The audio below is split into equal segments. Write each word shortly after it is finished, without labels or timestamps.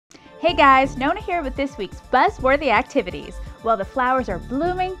Hey guys, Nona here with this week's buzzworthy activities. While the flowers are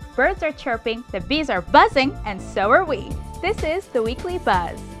blooming, birds are chirping, the bees are buzzing, and so are we. This is the Weekly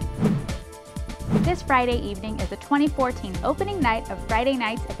Buzz. This Friday evening is the 2014 opening night of Friday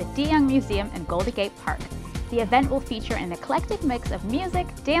Nights at the DeYoung Museum in Golden Gate Park. The event will feature an eclectic mix of music,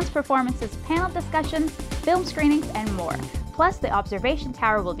 dance performances, panel discussions, film screenings, and more. Plus, the observation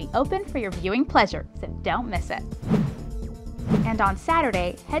tower will be open for your viewing pleasure, so don't miss it. And on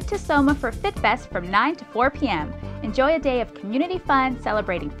Saturday, head to Soma for Fit Fest from 9 to 4 p.m. Enjoy a day of community fun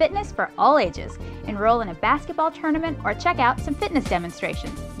celebrating fitness for all ages. Enroll in a basketball tournament or check out some fitness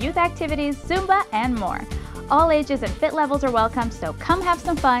demonstrations, youth activities, Zumba, and more. All ages and fit levels are welcome, so come have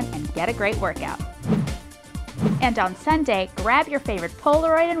some fun and get a great workout. And on Sunday, grab your favorite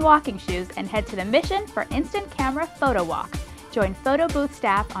Polaroid and walking shoes and head to the Mission for instant camera photo walks. Join photo booth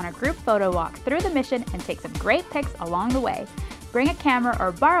staff on a group photo walk through the Mission and take some great pics along the way. Bring a camera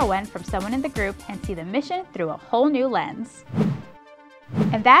or borrow one from someone in the group and see the Mission through a whole new lens.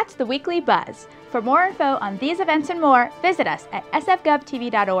 And that's the Weekly Buzz. For more info on these events and more, visit us at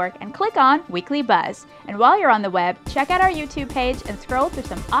SFGovTV.org and click on Weekly Buzz. And while you're on the web, check out our YouTube page and scroll through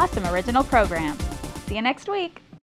some awesome original programs. See you next week!